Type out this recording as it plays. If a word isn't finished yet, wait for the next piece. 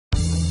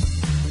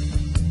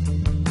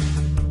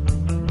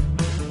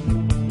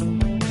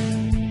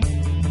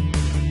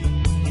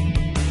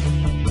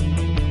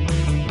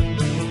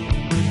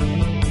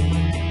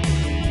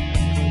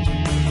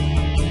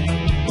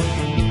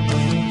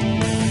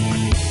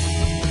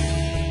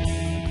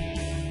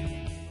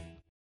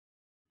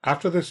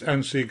After this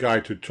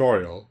NCGuide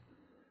tutorial,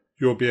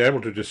 you will be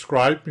able to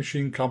describe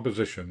machine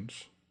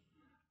compositions,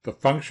 the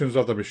functions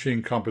of the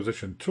machine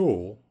composition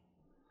tool,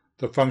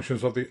 the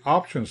functions of the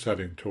option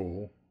setting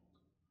tool,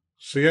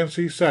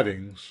 CNC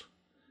settings,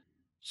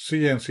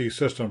 CNC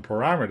system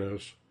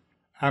parameters,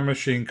 and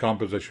machine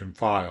composition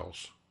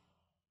files.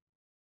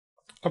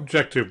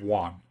 Objective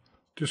 1.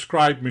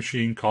 Describe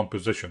machine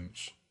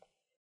compositions.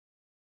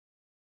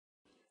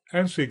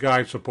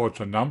 NCGuide supports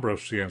a number of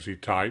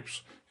CNC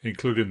types,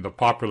 including the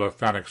popular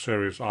FANUC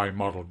Series I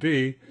Model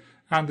D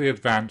and the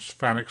advanced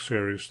FANUC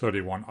Series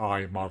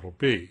 31i Model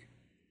B.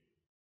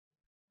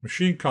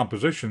 Machine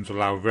compositions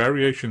allow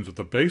variations of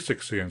the basic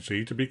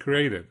CNC to be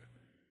created.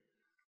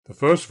 The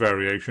first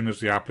variation is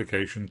the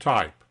application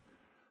type.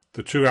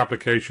 The two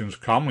applications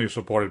commonly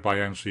supported by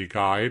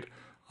NCGuide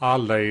are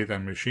lathe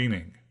and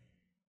machining.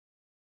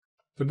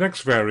 The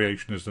next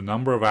variation is the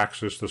number of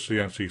axes the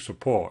CNC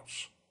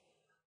supports.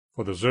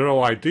 For the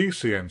 0ID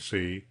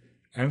CNC,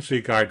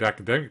 NCGuide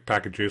academic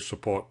packages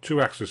support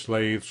 2-axis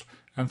lathes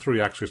and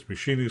 3-axis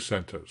machining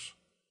centers.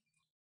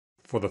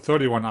 For the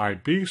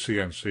 31IB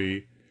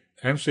CNC,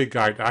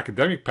 NCGuide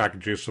academic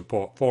packages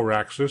support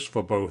 4-axis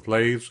for both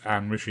lathes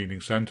and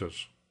machining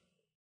centers.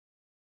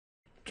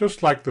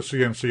 Just like the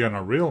CNC on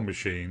a real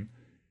machine,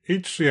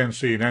 each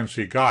CNC in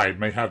NCGuide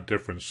may have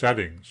different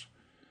settings.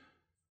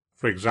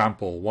 For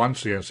example, one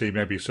CNC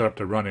may be set up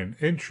to run in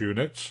inch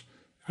units,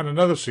 and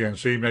another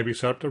CNC may be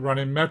set up to run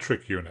in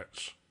metric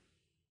units.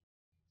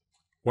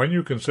 When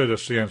you consider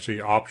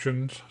CNC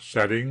options,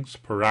 settings,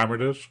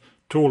 parameters,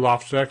 tool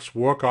offsets,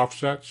 work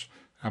offsets,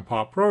 and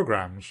part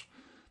programs,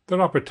 there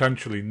are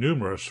potentially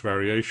numerous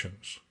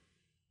variations.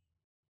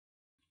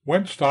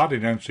 When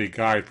starting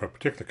NCGuide for a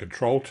particular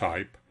control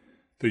type,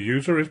 the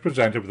user is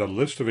presented with a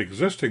list of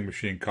existing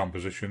machine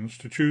compositions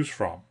to choose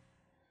from.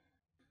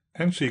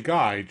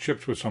 NCGuide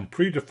ships with some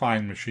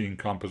predefined machine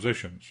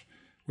compositions,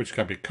 which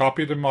can be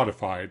copied and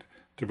modified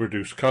to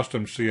produce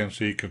custom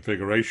CNC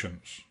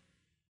configurations.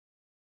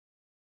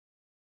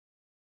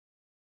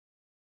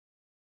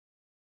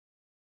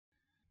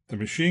 The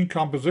machine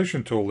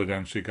composition tool in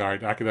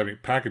NCGuide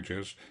academic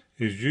packages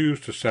is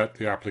used to set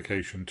the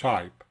application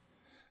type,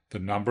 the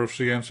number of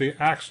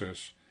CNC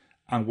axes,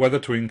 and whether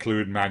to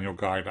include Manual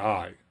Guide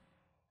I.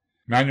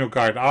 Manual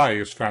Guide I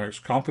is FANUC's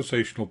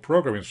conversational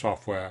programming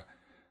software,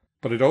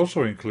 but it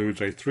also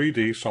includes a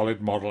 3D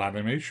solid model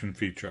animation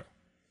feature.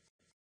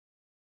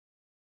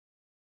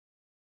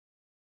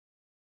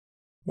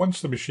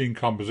 Once the machine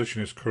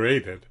composition is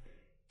created,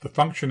 the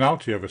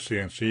functionality of a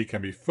CNC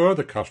can be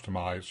further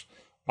customized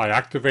by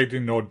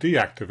activating or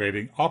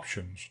deactivating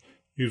options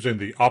using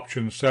the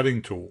Option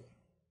Setting tool.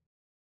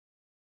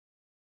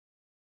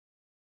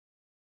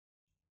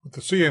 With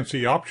the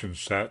CNC options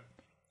set,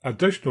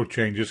 additional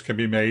changes can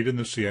be made in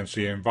the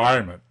CNC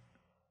environment.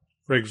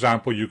 For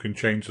example, you can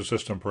change the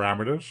system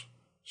parameters,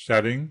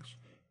 settings,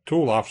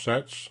 tool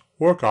offsets,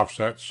 work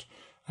offsets,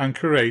 and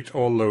create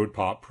or load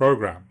part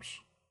programs.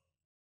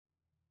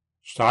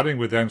 Starting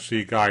with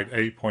NCGuide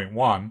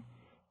 8.1,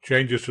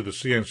 changes to the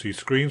CNC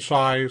screen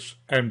size,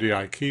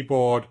 MDI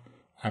keyboard,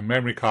 and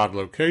memory card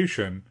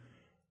location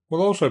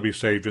will also be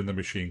saved in the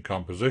machine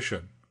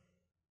composition.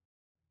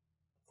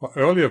 For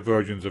earlier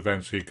versions of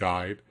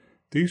NCGuide,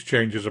 these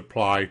changes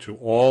apply to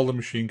all the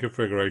machine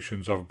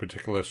configurations of a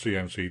particular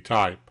CNC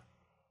type.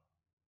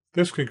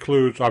 This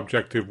concludes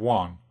Objective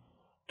 1,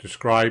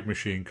 Describe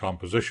Machine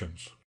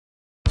Compositions.